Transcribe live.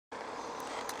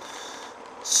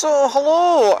So,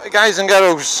 hello guys and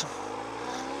girls,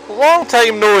 long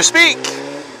time no speak. So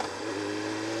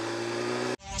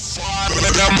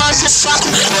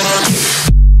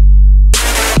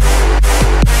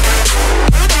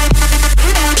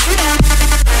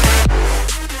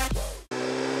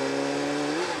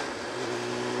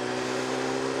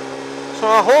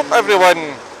I hope everyone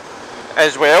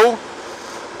is well,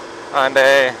 and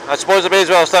I suppose I may as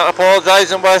well start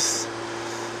apologising with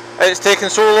it's taken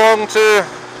so long to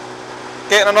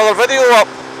get another video up.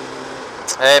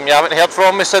 You haven't heard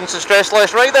from me since the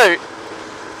Stressless ride out,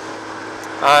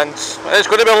 and it's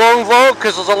going to be a long vlog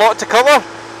because there's a lot to cover.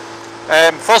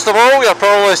 First of all, you're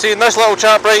probably seeing this little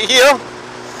chap right here.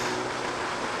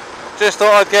 Just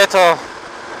thought I'd get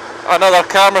another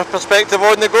camera perspective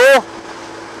on the go,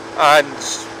 and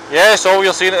yes, all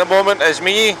you're seeing at the moment is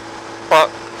me,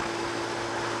 but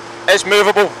it's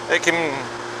movable. It can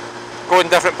go in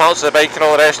different parts of the bike and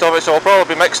all the rest of it, so I'll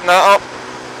probably be mixing that up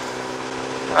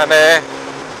and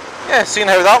yeah, seeing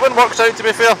how that one works out, to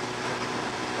be fair.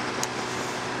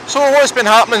 So what's been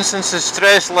happening since the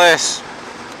Stressless?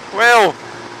 Well,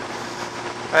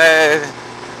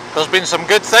 there's been some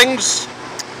good things,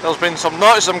 there's been some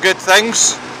not some good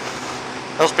things,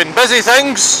 there's been busy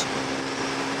things,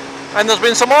 and there's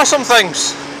been some awesome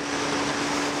things.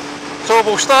 So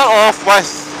we'll start off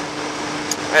with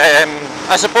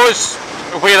I suppose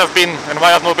where I've been and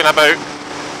why I've not been about.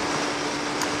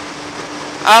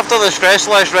 After the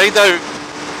Stressless ride out,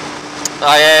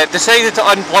 I decided to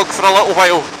unplug for a little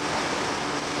while.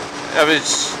 It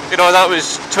was, that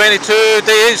was 22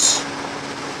 days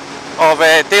of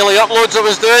daily uploads I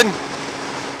was doing,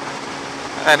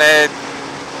 and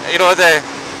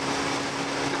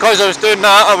because I was doing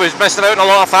that, I was missing out on a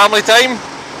lot of family time.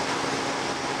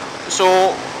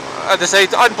 So I decided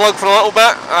to unplug for a little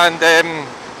bit and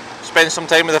spend some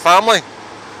time with the family.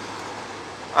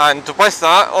 And with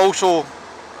that, also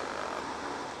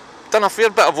done a fair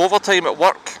bit of overtime at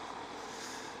work.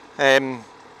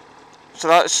 So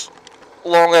that's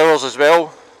long hours as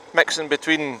well, mixing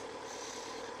between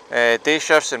day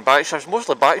shifts and back shifts.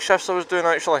 Mostly back shifts I was doing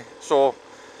actually. So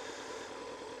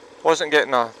wasn't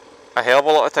getting a hell of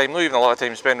a lot of time, not even a lot of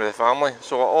time spent with the family.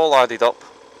 So it all added up.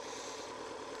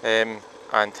 And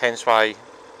hence why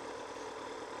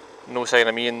no sign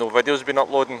of me and no videos been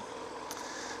uploading.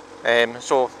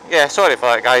 So yeah, sorry for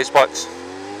that guys, but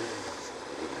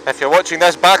if you're watching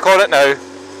this, back on it now.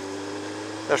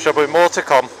 There shall be more to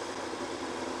come.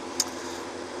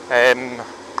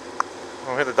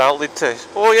 Where did that lead to?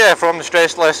 Oh yeah, from the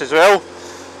Stressless as well.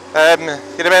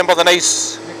 You remember the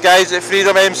nice guys at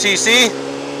Freedom MCC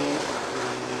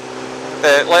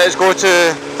that let us go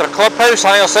to their clubhouse,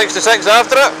 hire 66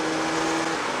 after it?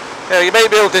 You might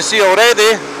be able to see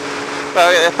already, but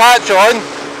I got the patch on,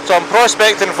 so I'm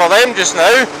prospecting for them just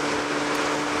now,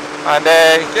 and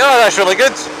yeah, that's really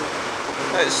good.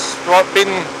 It's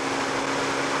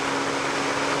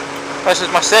this is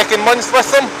my second month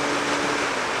with them,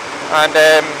 and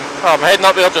I'm heading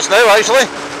up there just now actually,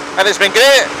 and it's been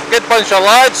great. Good bunch of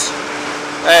lads,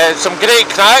 some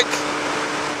great crack,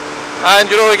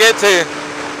 and we get to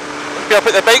be up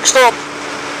at the bike stop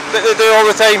that they do all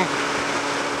the time.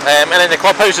 And in the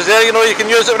clubhouse is there, you can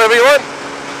use it whenever you want.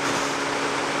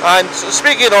 And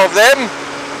speaking of them,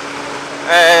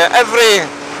 every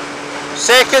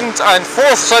second and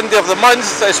fourth Sunday of the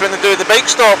month is when they do the bike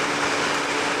stop.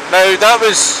 Now that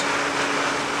was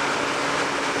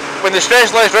when the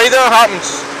Stressless ride out happened,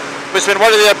 was when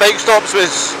one of their bike stops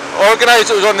was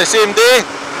organised. It was on the same day,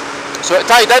 so it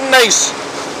tied in nice.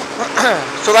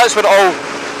 So that's where it all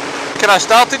kind of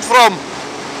started from.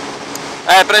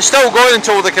 But it's still going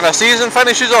until the kind of season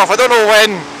finishes off. I don't know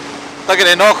when they're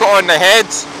going to knock it on the head.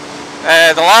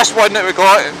 The last one that we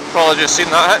got, probably just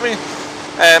seen that hit me.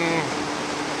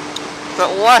 The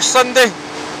last Sunday,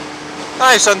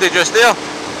 Sunday just there,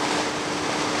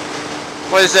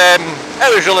 was it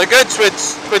was really good.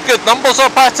 With good numbers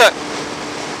up at it.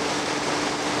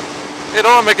 And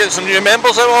we get some new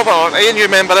members out of it, or a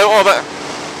new member out of it.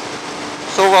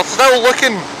 So we're still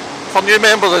looking for new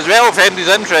members as well if anybody's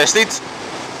interested.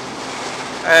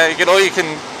 You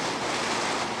can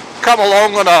come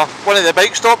along on one of the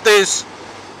bike stop days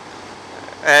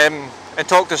and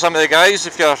talk to some of the guys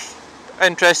if you're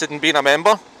interested in being a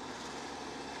member.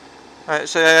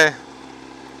 It's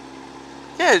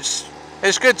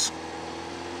good.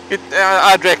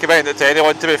 I'd recommend it to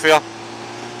anyone, to be fair.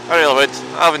 I really would.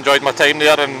 I've enjoyed my time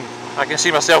there, and I can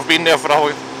see myself being there for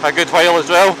a good while as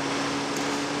well.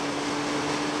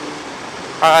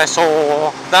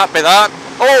 So that be that.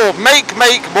 Oh, Mike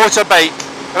Motorbike.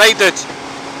 Right, dude.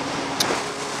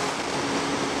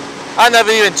 I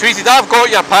never even tweeted. I've got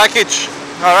your package.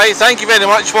 Alright, thank you very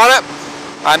much for it.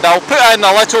 And I'll put in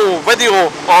a little video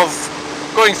of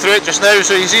going through it just now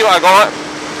so you see what I got.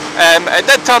 It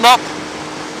did turn up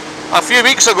a few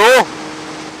weeks ago,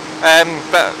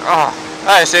 but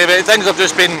like I say, things have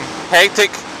just been hectic.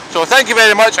 So thank you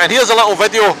very much, and here's a little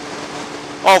video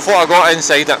of what I got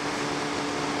inside it.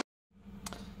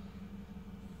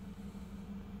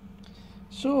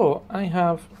 So I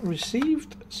have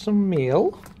received some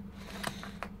mail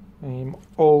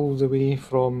all the way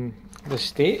from the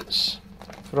States,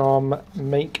 from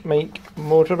Mike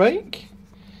Motorbike.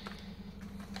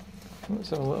 Let's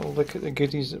have a little look at the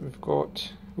goodies that we've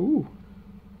got. Ooh.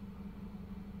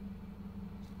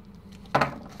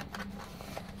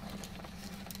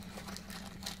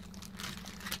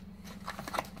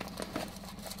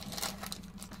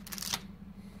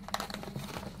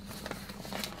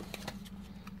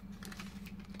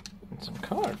 And some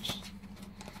cards.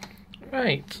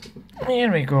 Right,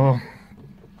 here we go.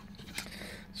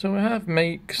 So we have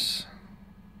Mike's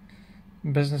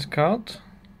business card.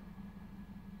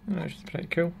 That's pretty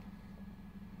cool.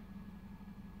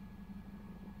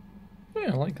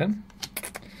 Yeah, I like them.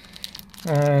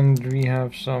 And we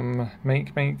have some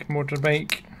Mike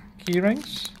Motorbike key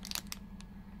rings.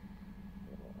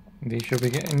 They should be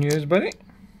getting used, buddy.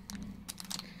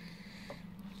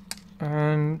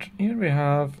 And here we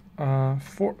have a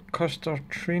Fort Custer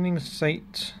training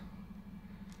site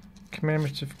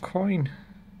commemorative coin.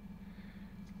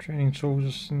 Training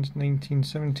soldiers since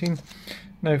 1917.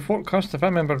 Now, Fort Custer, if I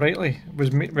remember rightly,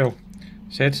 was made, well,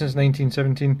 said since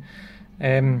 1917,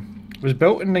 was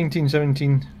built in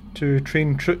 1917 to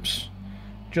train troops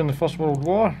during the First World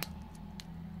War,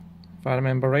 if I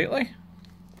remember rightly.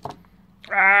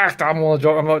 Ah, damn all the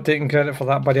joke, I'm not taking credit for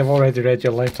that, buddy, I've already read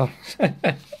your letter.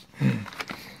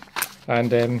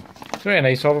 And it's very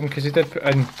nice of him, because he did put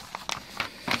in,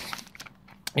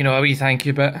 you know, a wee thank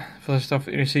you bit for the stuff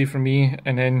that he received from me,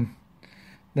 and then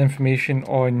the information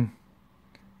on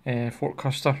Fort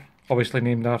Custer, obviously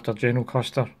named after General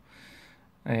Custer,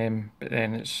 but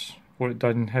then it's what it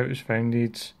done, how it was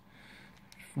founded,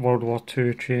 World War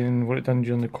II training, what it done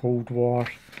during the Cold War.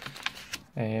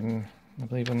 I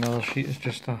believe on the other sheet is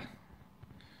just a,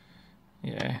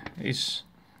 yeah, his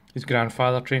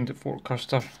grandfather trained at Fort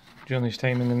Custer during his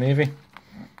time in the Navy.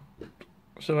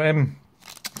 So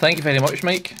thank you very much,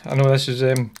 Mike. I know this is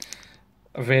a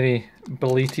very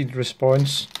belated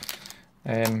response,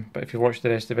 but if you watch the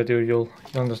rest of the video you'll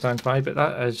understand why, but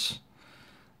that is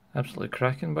absolutely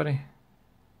cracking, buddy.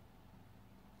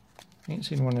 Ain't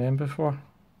seen one of them before.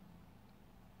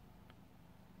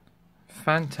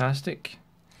 Fantastic.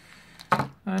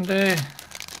 And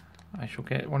I shall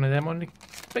get one of them on the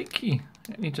bike key.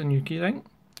 It needs a new key ring,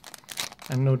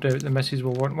 and no doubt the missus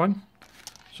will want one.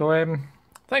 So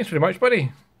thanks very much,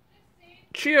 buddy.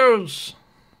 Cheers!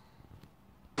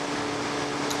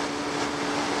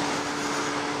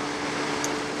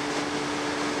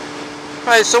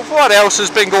 Right, so what else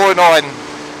has been going on?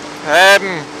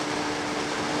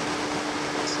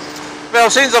 Well,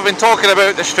 since I've been talking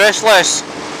about the stress less,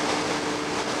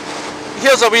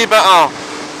 here's a wee bit of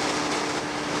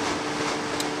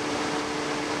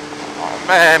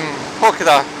what could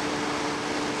I,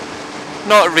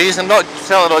 not reason, not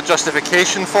certainly not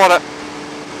justification for it,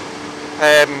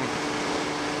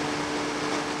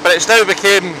 but it's now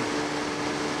became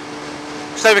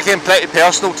pretty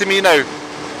personal to me now.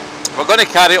 We're going to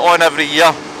carry it on every year,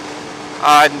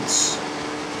 and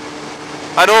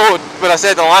I know when I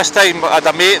said the last time I had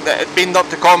a mate that had been up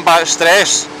to combat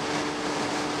stress.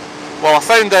 Well, I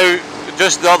found out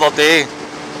just the other day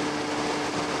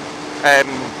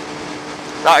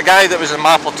that a guy that was in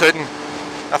my platoon,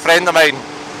 a friend of mine,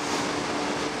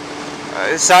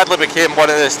 sadly became one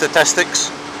of the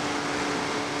statistics,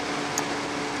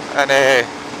 and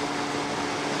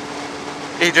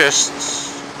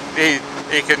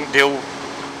he couldn't deal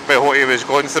with what he was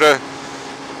going through.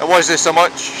 It wasn't so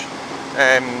much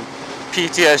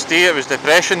PTSD, it was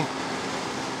depression.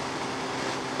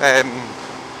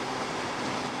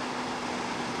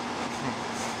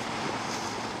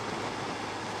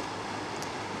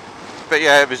 But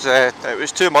yeah, it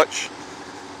was too much,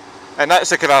 and that's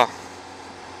the kind of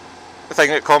thing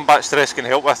that combat stress can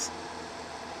help with.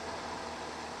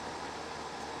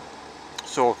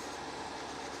 So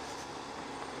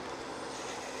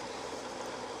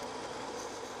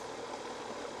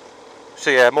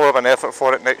yeah, more of an effort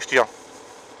for it next year,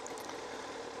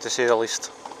 to say the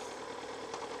least.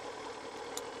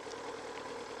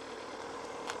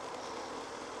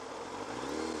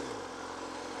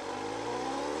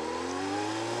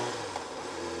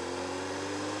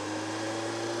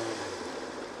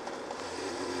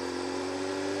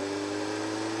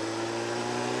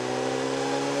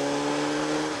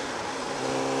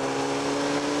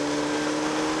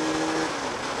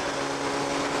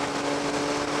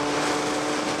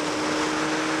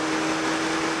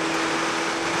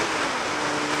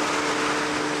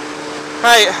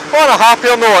 Right, on a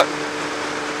happier note,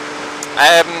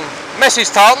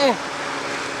 Mrs. Tartan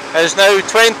is now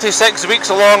 26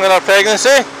 weeks along in her pregnancy,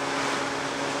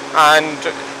 and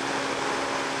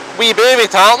wee baby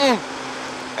Tartan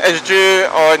is due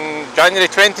on January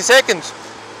 22nd,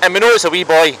 and we know it's a wee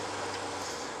boy,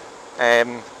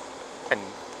 and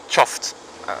chuffed,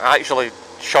 actually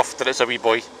chuffed that it's a wee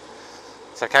boy,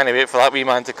 so I can't wait for that wee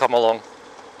man to come along,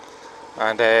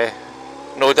 and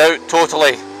no doubt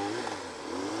totally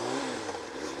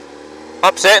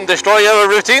upset and destroy our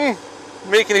routine,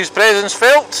 making his presence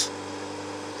felt,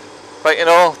 but you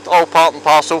know, all part and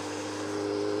parcel.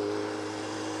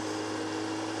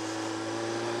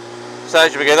 So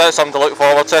that should be good, that's something to look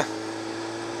forward to.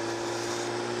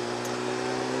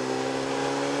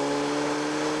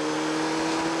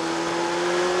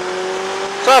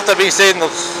 So after me saying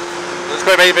I'll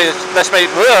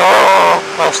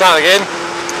start again.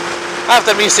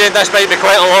 After me saying this might be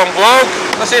quite a long vlog,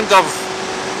 I seem to have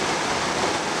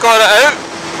got it out.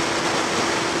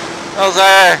 There's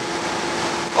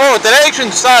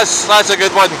directions, that's a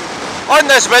good one. On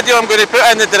this video I'm going to put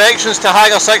in the directions to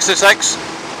Hangar 66.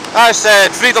 That's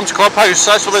Freedom's Clubhouse,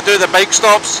 that's where they do the bike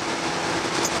stops.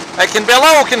 It can be a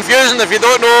little confusing if you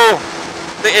don't know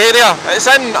the area. It's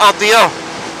in Ardere,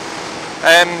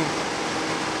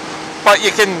 but you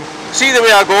can see the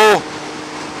way I go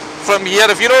from here.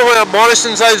 If you know where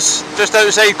Morrison's is, just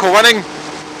outside Cowinning,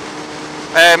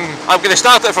 I'm going to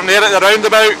start it from there at the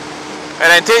roundabout and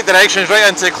then take directions right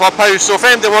into the clubhouse. So if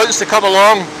anybody wants to come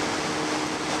along,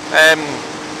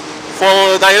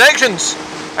 follow the directions.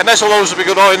 And this will also be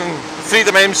going on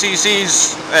Freedom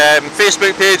MCC's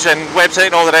Facebook page and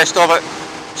website and all the rest of it,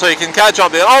 so you can catch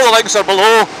up there. All the links are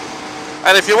below,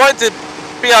 and if you want to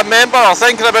be a member or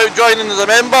thinking about joining as a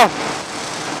member,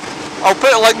 I'll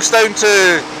put links down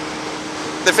to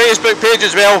the Facebook page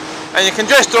as well, and you can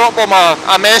just drop them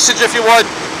a message if you want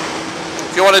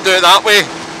to do it that way,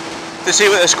 to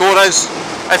see what the score is.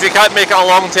 If you can't make it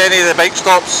along to any of the bike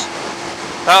stops,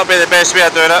 that'll be the best way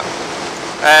of doing it.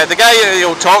 The guy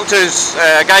you'll talk to is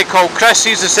a guy called Chris.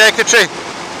 He's the secretary.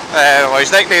 His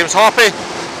nickname's Hoppy.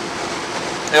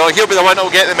 He'll be the one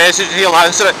that'll get the message and he'll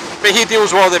answer it. But he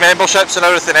deals with all the memberships and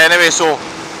everything anyway, so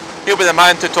he'll be the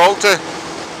man to talk to.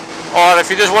 Or if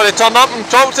you just want to turn up and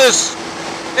talk to us,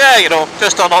 yeah, you know,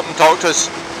 just turn up and talk to us.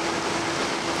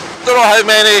 Don't know how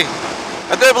many.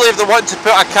 I do believe they want to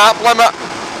put a cap limit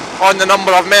on the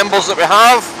number of members that we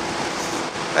have.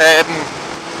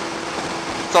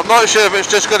 So I'm not sure if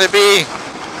it's just going to be,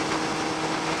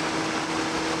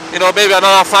 you know, maybe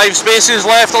another 5 spaces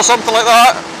left or something like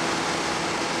that.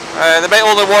 They might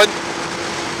only want,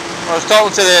 I was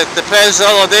talking to the president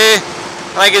the other day,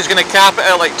 I think he's going to cap it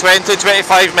at like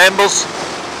 20-25 members.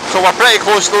 So we're pretty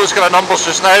close to those kind of numbers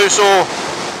just now. So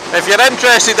if you're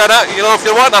interested in it, you know, if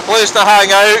you're wanting a place to hang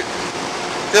out,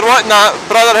 if you're wanting that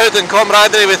brotherhood and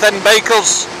camaraderie within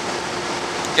bikers,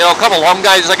 you know, come along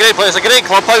guys, it's a great place, a great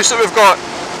clubhouse that we've got.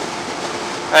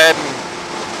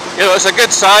 You know, it's a good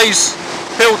size,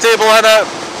 pool table in it,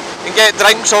 you can get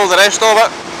drinks, all the rest of it.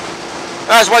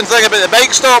 That's one thing about the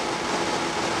bike stop,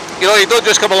 you know, you don't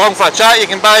just come along for a chat, you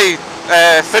can buy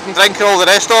food and drink and all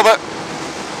the rest of it.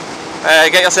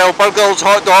 Get yourself burgers,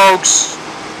 hot dogs,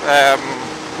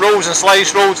 rolls and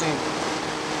sliced rolls, and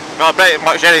pretty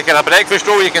much any kind of breakfast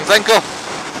roll you can think of.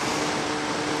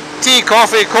 Tea,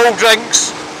 coffee, cold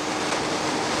drinks.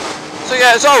 So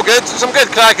yeah, it's all good, some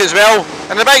good crack as well.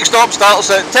 And the bike stop starts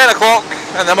at 10 o'clock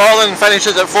in the morning,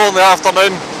 finishes at 4 in the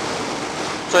afternoon.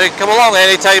 So you can come along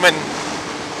any time and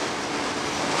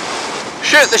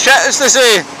shoot the shit, as they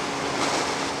say.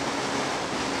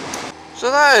 So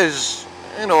that is,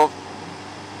 you know,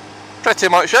 pretty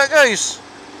much it guys.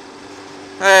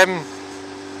 Yeah,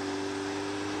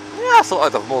 I thought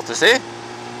I'd have more to say.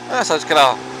 I was kind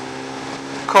of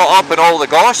caught up in all the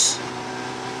goss.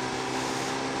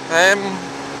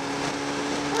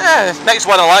 Yeah, next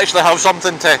one I'll actually have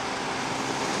something to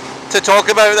talk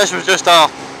about. This was just a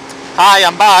hi,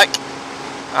 I'm back,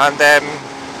 and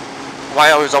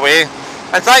while I was away,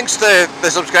 and thanks to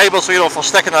the subscribers, you know, for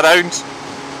sticking around.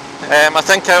 I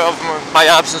think out of my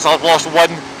absence I've lost 1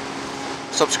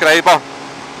 subscriber,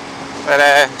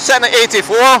 but sitting at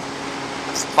 84,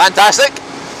 fantastic.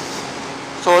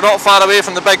 So not far away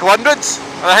from the big 100, and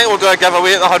I think we'll do a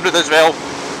giveaway at the 100 as well.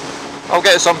 I'll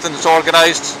get something that's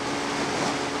organised.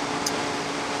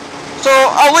 So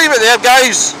I'll leave it there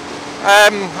guys.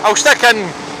 I'll stick in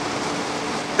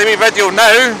the wee video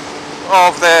now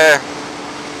of the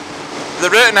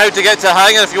route and how to get to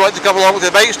Hangar if you want to come along to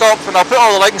the bike stop, and I'll put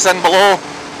all the links in below.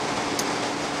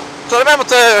 So remember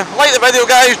to like the video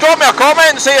guys, drop me a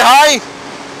comment, say hi,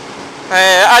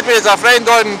 Add me as a friend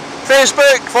on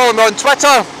Facebook, follow me on Twitter.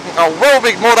 I will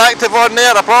be more active on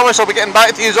there, I promise. I'll be getting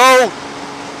back to you all.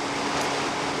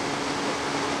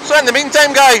 So in the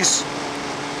meantime, guys,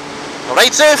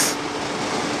 ride safe,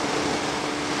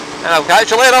 and I'll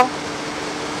catch you later.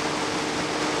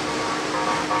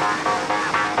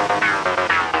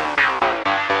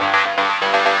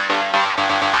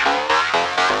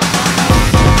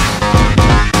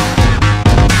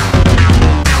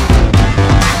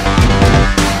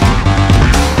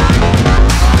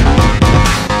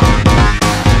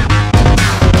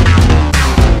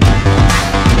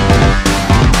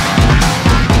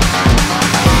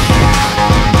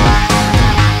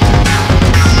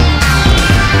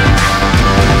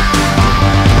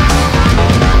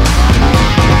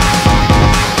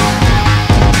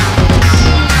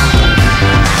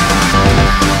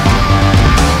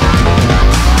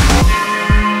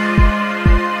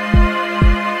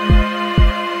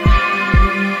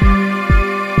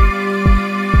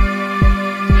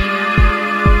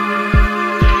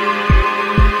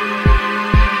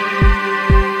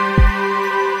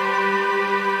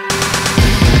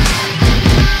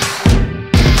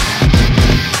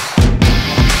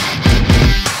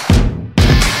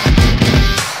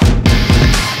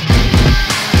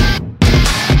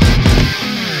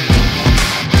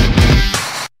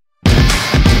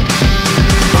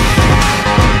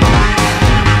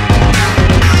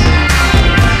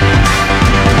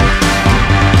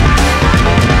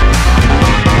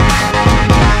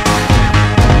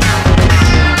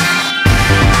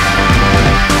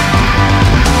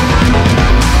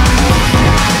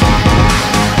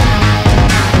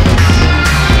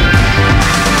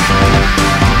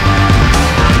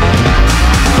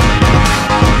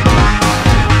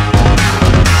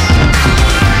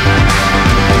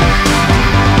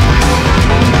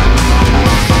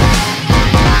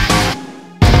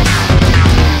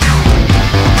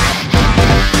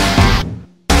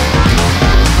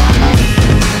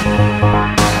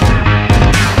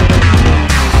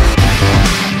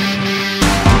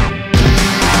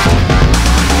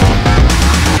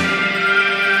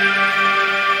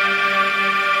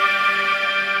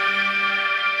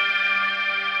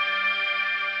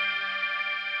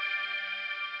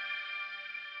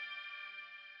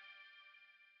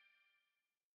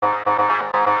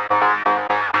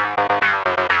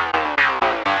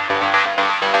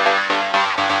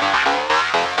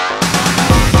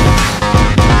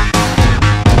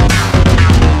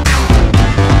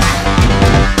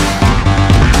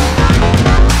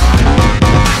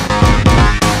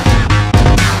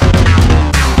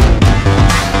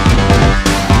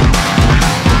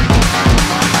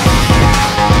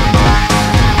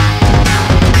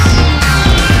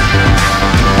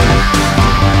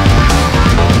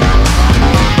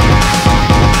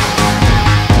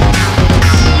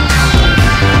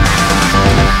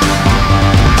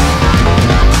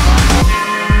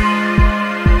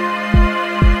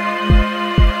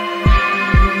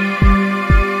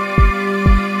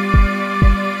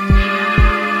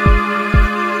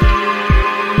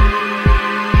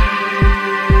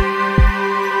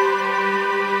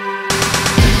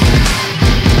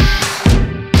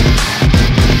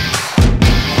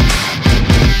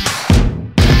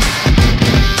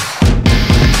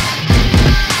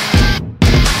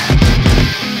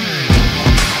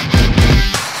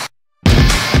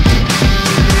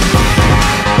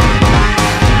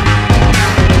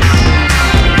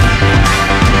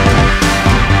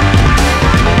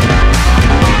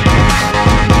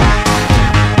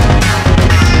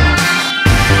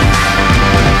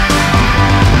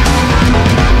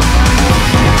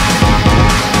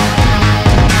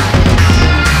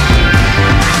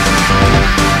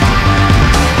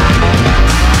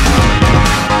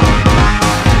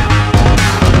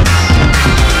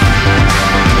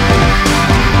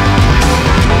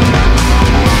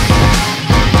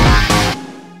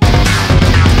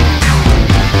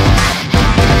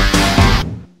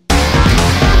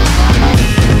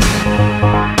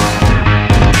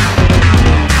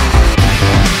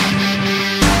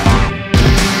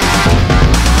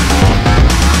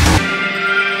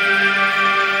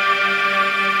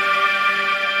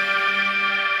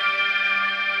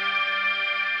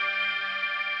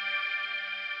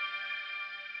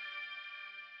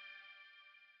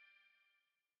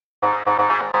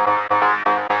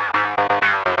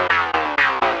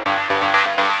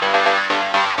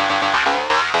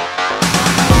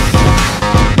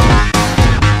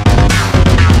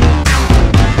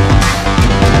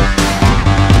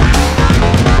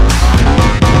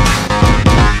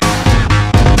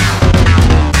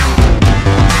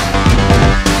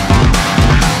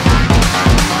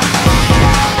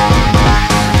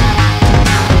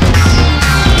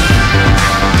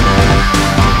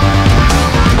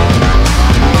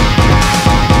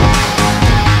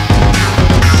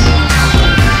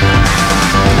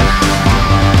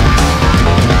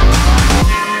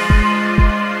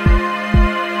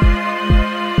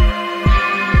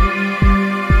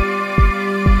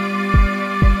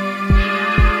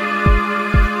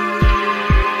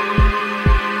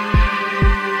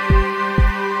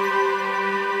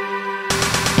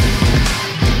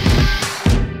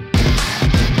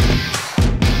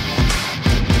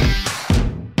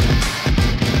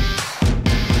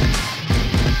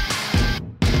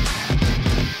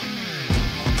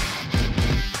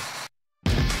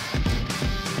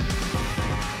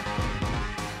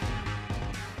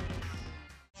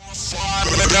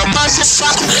 the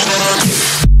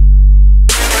motherfucker.